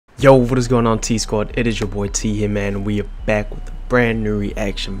Yo, what is going on, T Squad? It is your boy T here, man. We are back with a brand new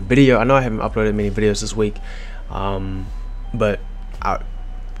reaction video. I know I haven't uploaded many videos this week, but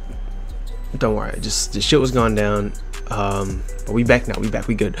don't worry, just the shit was going down. But we back now.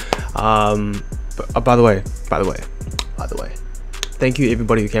 We good. But by the way, thank you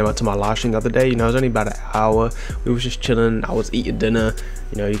everybody who came out to my live stream the other day. You know, it was only about an hour. We was just chilling. I was eating dinner.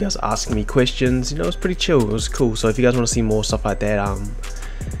 You know, you guys asking me questions. You know, it was pretty chill. It was cool. So if you guys want to see more stuff like that,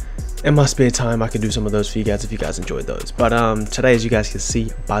 in my spare time I could do some of those for you guys if you guys enjoyed those. But today, as you guys can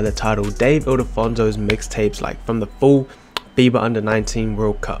see by the title, Dave Ildefonso's mixtapes, like from the full FIBA Under-19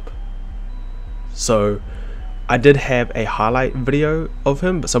 World Cup. So I did have a highlight video of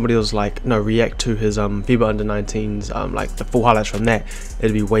him, but somebody was like, no, react to his FIBA Under-19s, like the full highlights from that.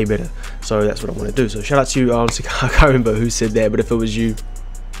 It'd be way better. So that's what I want to do. So shout out to you. Honestly, I can't remember who said that, but if it was you,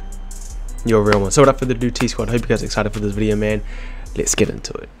 you're a real one. So without further ado, T Squad, I hope you guys are excited for this video, man. Let's get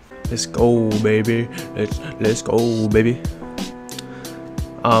into it. Let's go, baby. Let's go, baby.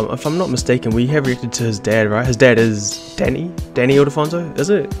 If I'm not mistaken, we have reacted to his dad, right? His dad is Danny Ildefonso, is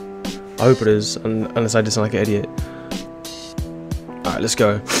it? I hope it is, unless I just sound like an idiot. Alright, let's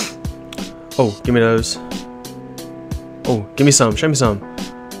go. Oh, give me those. Oh, give me some. Show me some.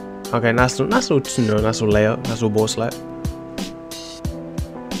 Okay, nice little layup, nice little ball slap.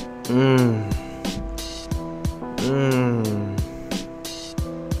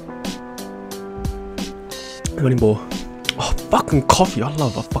 Money ball. Oh, fucking coffee. I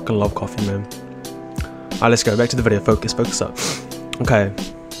fucking love coffee, man. Alright, let's go back to the video. Focus up. Okay.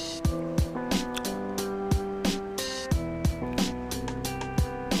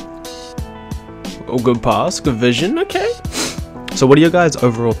 Oh, good pass, good vision. Okay. So what are your guys'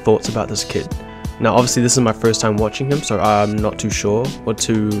 overall thoughts about this kid? Now, obviously, this is my first time watching him, so I'm not too sure what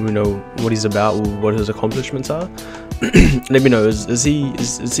he's about or what his accomplishments are. Let me know. Is he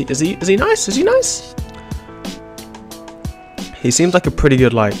nice? Is he nice? He seems like a pretty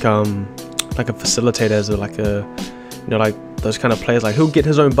good like a facilitator, so like like those kind of players. Like, he'll get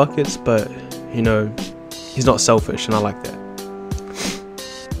his own buckets, but you know, he's not selfish, and I like that.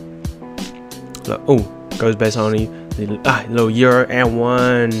 Look, oh, goes base only. Little Euro and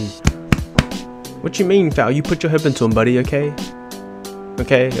one. What you mean foul? You put your hip into him, buddy. Okay,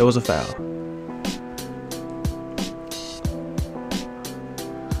 it was a foul.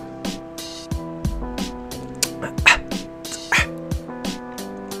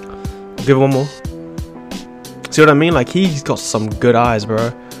 Give it one more. See what I mean? Like, he's got some good eyes,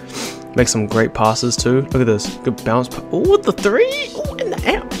 bro. Makes some great passes too. Look at this. Good bounce. Oh, the three. Oh, in the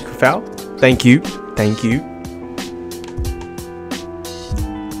air. Foul. Thank you.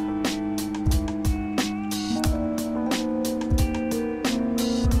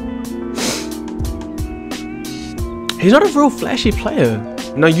 He's not a real flashy player.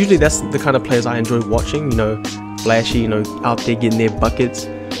 No, usually that's the kind of players I enjoy watching. You know, flashy. You know, out there getting their buckets.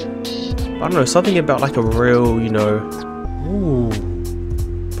 I don't know, something about like a real, you know, ooh,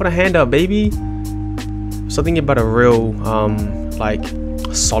 put a hand up, baby. Something about a real, like,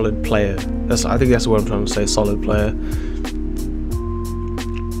 solid player. I think that's what I'm trying to say. Solid player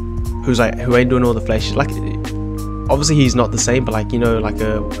who ain't doing all the flashes. Like, obviously he's not the same, but like, you know, like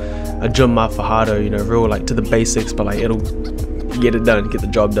a Jumma Fajardo, you know, real like to the basics, but like it'll get it done, get the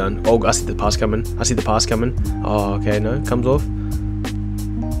job done. Oh, I see the pass coming. Oh, okay, no, it comes off.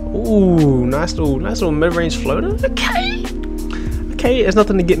 Ooh, nice little mid-range floater. Okay, it's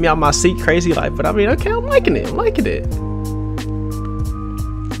nothing to get me out of my seat crazy like, but I mean, okay, I'm liking it.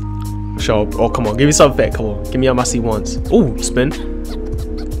 Show up. Oh, come on, give me something fat. Come on, get me out of my seat once. Ooh, spin.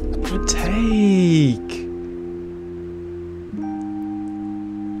 Good take.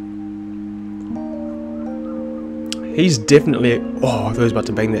 He's definitely. Oh, I thought he was about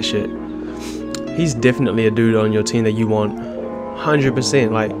to bang that shit. He's definitely a dude on your team that you want.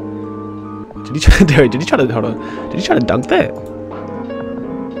 100%. Like, did he try to dunk that?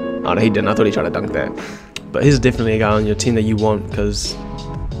 Oh no, he didn't. I thought he tried to dunk that. But he's definitely a guy on your team that you want, because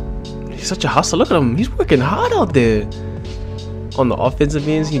he's such a hustler. Look at him, he's working hard out there. On the offensive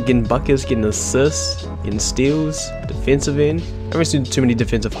ends, he's getting buckets, getting assists, getting steals. Defensive end, I haven't seen too many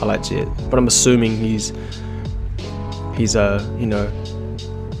defensive highlights yet, but I'm assuming he's you know,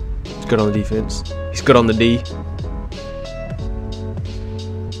 he's good on the defense. He's good on the D.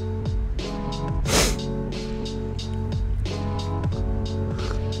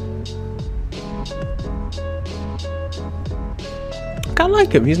 I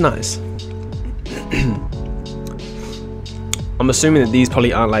like him, he's nice. I'm assuming that these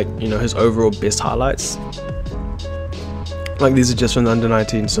probably aren't like, you know, his overall best highlights. Like, these are just from the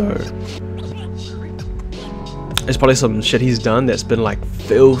Under-19, so There's probably some shit he's done that's been like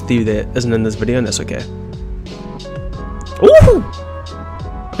filthy that isn't in this video, and that's okay. Ooh!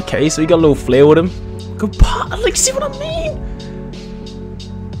 Okay, so you got a little flair with him. Good part, like, see what I mean?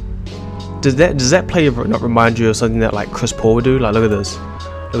 Does that play not remind you of something that like Chris Paul would do? Like, look at this.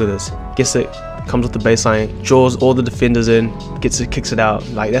 Look at this. Gets it, comes with the baseline, draws all the defenders in, gets it, kicks it out.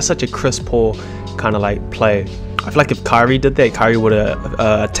 Like, that's such a Chris Paul kind of like play. I feel like if Kyrie did that, Kyrie would have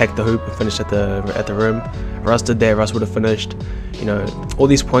attacked the hoop and finished at the rim. Russ did that, Russ would have finished. You know, all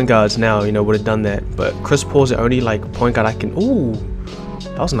these point guards now, you know, would have done that. But Chris Paul's the only like point guard I can. Ooh,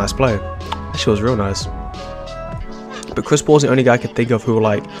 that was a nice play. That shit was real nice. But Chris Paul's the only guy I could think of who will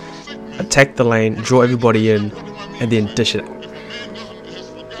like attack the lane, draw everybody in, and then dish it.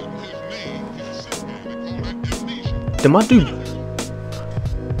 Did my dude?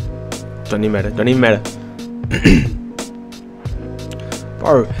 Don't even matter. Don't even matter.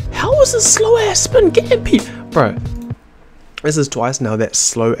 Bro, how was this slow ass spin getting Pete? Bro, this is twice now that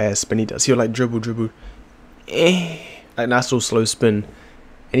slow ass spin he does. He'll like dribble, like nice little slow spin,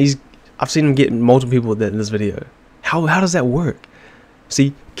 and I've seen him get multiple people with that in this video. How does that work?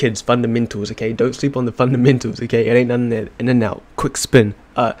 See, kids, fundamentals, okay? Don't sleep on the fundamentals, okay? It ain't none of that in and out, quick spin.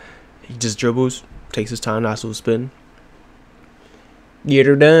 He just dribbles, takes his time, nice little spin. Get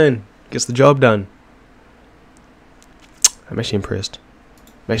her done, gets the job done. I'm actually impressed.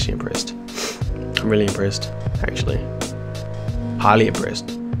 I'm actually impressed. I'm really impressed, actually. Highly impressed.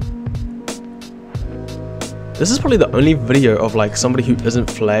 This is probably the only video of like somebody who isn't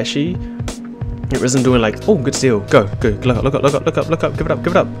flashy. It isn't doing like, oh, good steal, go, look up, give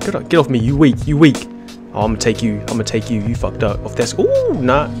it up, get off me, you weak. Oh, I'm gonna take you, you fucked up. Off that, ooh,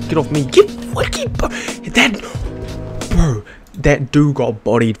 nah, get off me, get wicked, bro. That dude got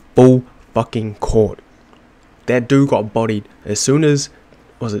bodied full fucking court. That dude got bodied as soon as,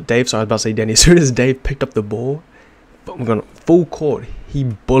 was it Dave? Sorry, I was about to say Danny. As soon as Dave picked up the ball, but we're gonna full court. He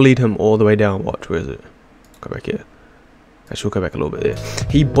bullied him all the way down. Watch, where is it? Go back here. Actually, we'll go back a little bit there.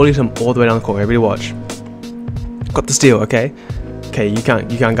 He bullied him all the way down the court. Everybody watch. Got the steal, okay? Okay, you can't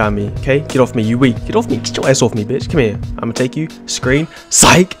guard me, okay? Get off me, you weak. Get off me. Get your ass off me, bitch. Come here. I'm gonna take you. Screen.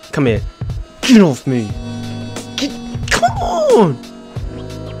 Psych. Come here. Get off me. Come on.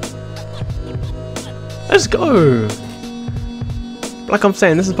 Let's go. Like I'm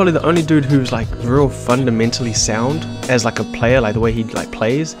saying, this is probably the only dude who's like real fundamentally sound as like a player, like the way he like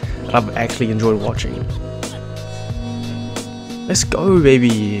plays, that I've actually enjoyed watching. Let's go,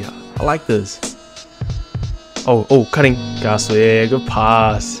 baby. I like this. Oh, cutting. Gasol, yeah, good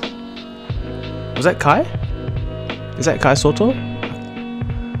pass. Was that Kai? Is that Kai Soto?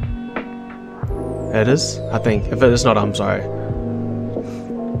 It is, I think. If it is not, I'm sorry.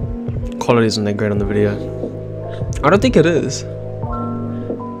 Quality isn't that great on the video. I don't think it is.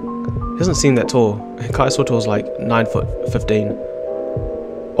 He doesn't seem that tall. Kai Soto is like 9'15".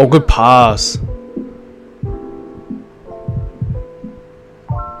 Oh, good pass.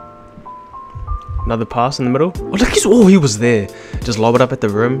 Another pass in the middle. Oh, look, he was there. Just lob it up at the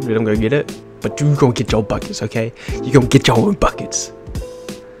rim. Let him go get it. But you gonna get your buckets, okay? You gonna get your own buckets.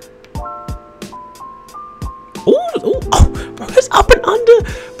 Oh, bro, it's up and under.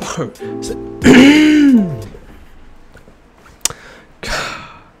 Bro.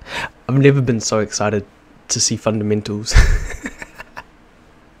 I've never been so excited to see fundamentals.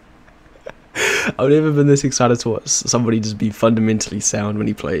 I've never been this excited to watch somebody just be fundamentally sound when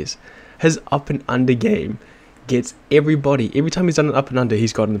he plays. His up and under game gets everybody. Every time he's done an up and under,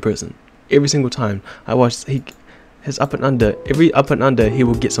 he's got in the prison. Every single time I watch, his up and under. Every up and under, he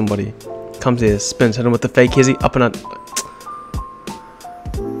will get somebody. Comes there, spins, hit him with the fake hizzy, up and under.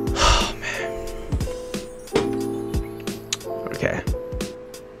 Oh man. Okay.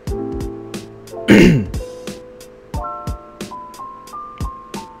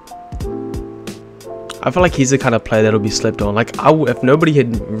 I feel like he's the kind of player that'll be slept on. Like, if nobody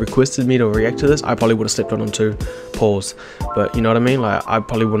had requested me to react to this, I probably would have slept on him too. Pause. But you know what I mean? Like, I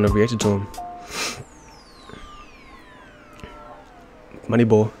probably wouldn't have reacted to him. Money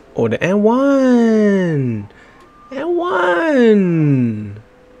ball. Order. And one. And one.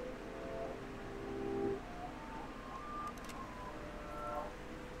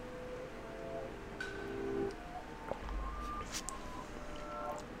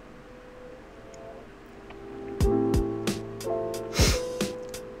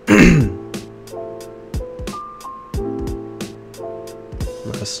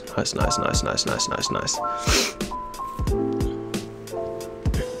 Nice.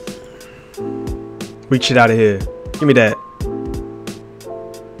 Reach it out of here. Give me that.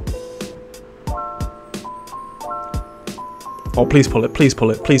 Oh, please pull it. Please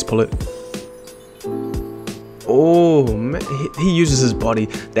pull it. Please pull it. Oh. Oh man, he uses his body.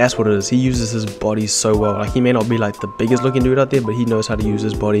 That's what it is. He uses his body so well. Like, he may not be like the biggest looking dude out there, but he knows how to use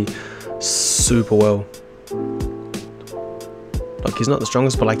his body super well. Like, he's not the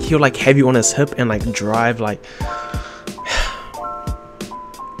strongest, but like he'll like have you on his hip and like drive like.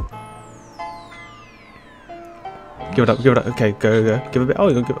 Give it up, give it up. Okay, go. Give it back. Oh,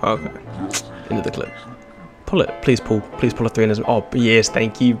 you're gonna give it. Oh, okay. End of the clip. Pull it, please pull a 3 in his. Oh yes,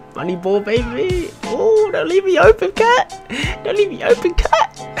 thank you, money ball baby. Oh, don't leave me open, cat. Don't leave me open,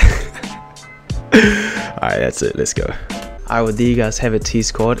 cat. Alright, that's it. Let's go. Alright, well, there you guys have it, T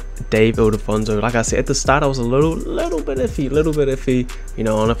squad. Dave Ildefonso. Like I said at the start, I was a little bit iffy. You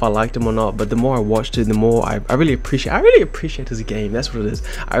know, I don't know if I liked him or not. But the more I watched it, the more I really appreciate his game. That's what it is.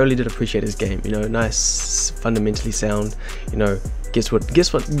 I really did appreciate his game. You know, nice, fundamentally sound. You know, does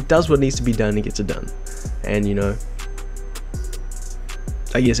what needs to be done and gets it done. And you know,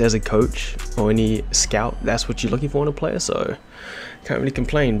 I guess as a coach or any scout, that's what you're looking for in a player. So can't really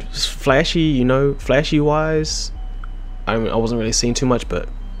complain. Flashy, you know, flashy wise, I wasn't really seeing too much, but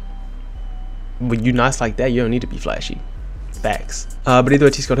when you nice like that, you don't need to be flashy. Facts. But either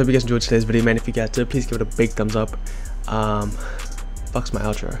way, T-Scott, hope you guys enjoyed today's video, man. If you guys did, please give it a big thumbs up. Fuck's my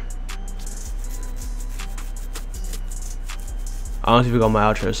outro. I honestly forgot my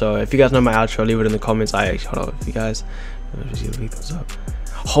outro, so if you guys know my outro, leave it in the comments. Hold on, if you guys just give it a big thumbs up.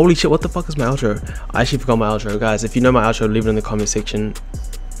 Holy shit, what the fuck is my outro? I actually forgot my outro, guys. If you know my outro, leave it in the comment section,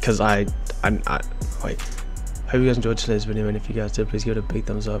 because wait. Hope you guys enjoyed today's video, and if you guys did, please give it a big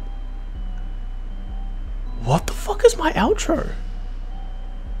thumbs up. What the fuck is my outro?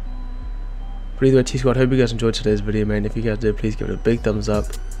 But either way, T-Squad, hope you guys enjoyed today's video, man. If you guys did, please give it a big thumbs up.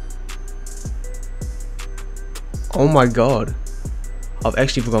 Oh my god, I've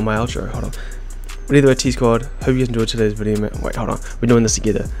actually forgot my outro. Hold on. But either way, T-Squad, hope you guys enjoyed today's video, man. Wait, hold on. We're doing this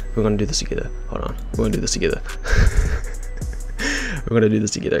together. We're gonna do this together. Hold on. We're gonna do this together. We're gonna do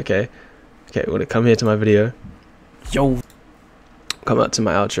this together, okay? Okay, we're gonna come here to my video. Yo. Come out to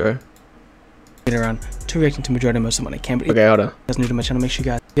my outro. Get around to reacting to majority of most of what I can. But okay, hold on. If you guys new to my channel, make sure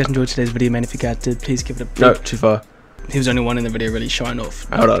you guys enjoyed today's video, man. If you guys did, please give it a big. No, too far. He was the only one in the video really showing off.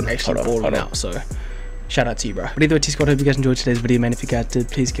 Hold on. Actually balling out. So shout out to you, bro. But either way, T-Squad, hope you guys enjoyed today's video, man. If you guys did,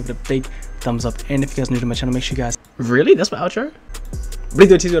 please give it a big thumbs up. And if you guys new to my channel, make sure you guys. Really? That's my outro? But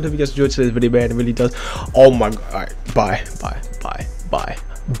either way, T-Squad, hope you guys enjoyed today's video, man. It really does. Oh my god. Alright.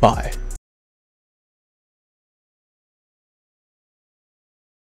 Bye.